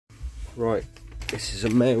Right, this is a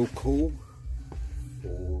mail call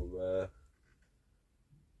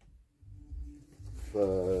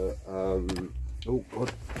for oh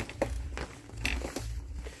god,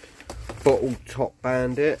 Bottle Top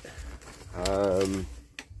Bandit.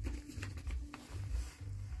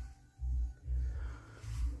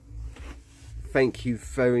 Thank you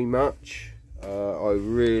very much. I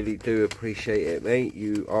really do appreciate it, mate.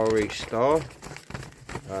 You are a star.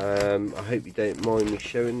 I hope you don't mind me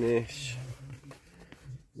showing this.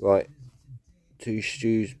 Right, Two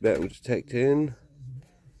Stews metal detecting.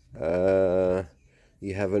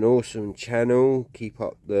 You have an awesome channel. Keep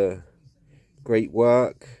up the great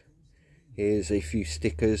work. Here's a few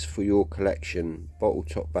stickers for your collection. Bottle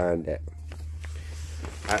Top Bandit.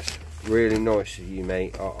 That's really nice of you,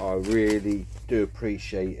 mate. I really do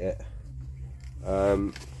appreciate it.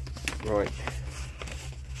 Right.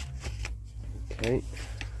 Okay.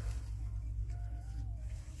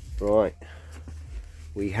 Right.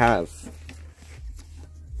 We have,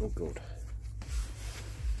 oh god,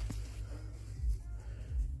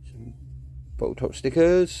 some Bottle Top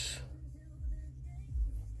stickers.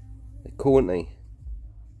 They're cool, aren't they?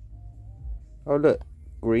 Oh look,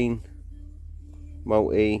 green,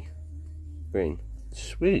 multi, green,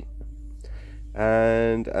 sweet.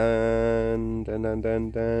 And the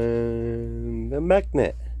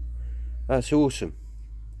magnet. That's awesome.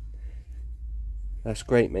 That's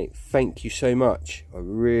great, mate. Thank you so much. I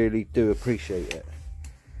really do appreciate it.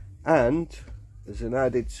 And as an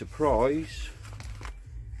added surprise,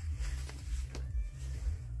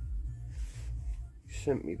 you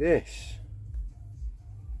sent me this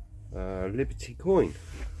Liberty coin.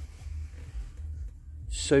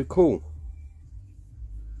 So cool.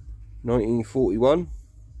 1941.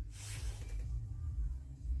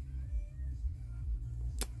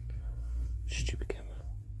 Stupid camera.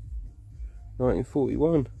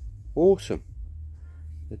 1941. Awesome.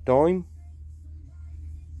 The dime.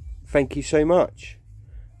 Thank you so much.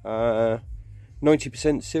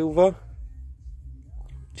 90% silver,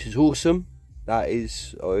 which is awesome. That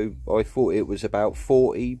is, I thought it was about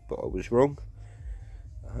 40, but I was wrong.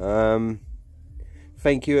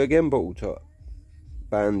 Thank you again, Bottle Top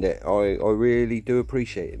Bandit. I really do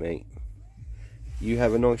appreciate it, mate. You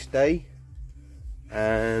have a nice day,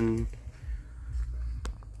 and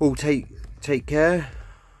all take care.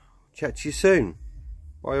 Chat to you soon.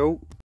 Bye all.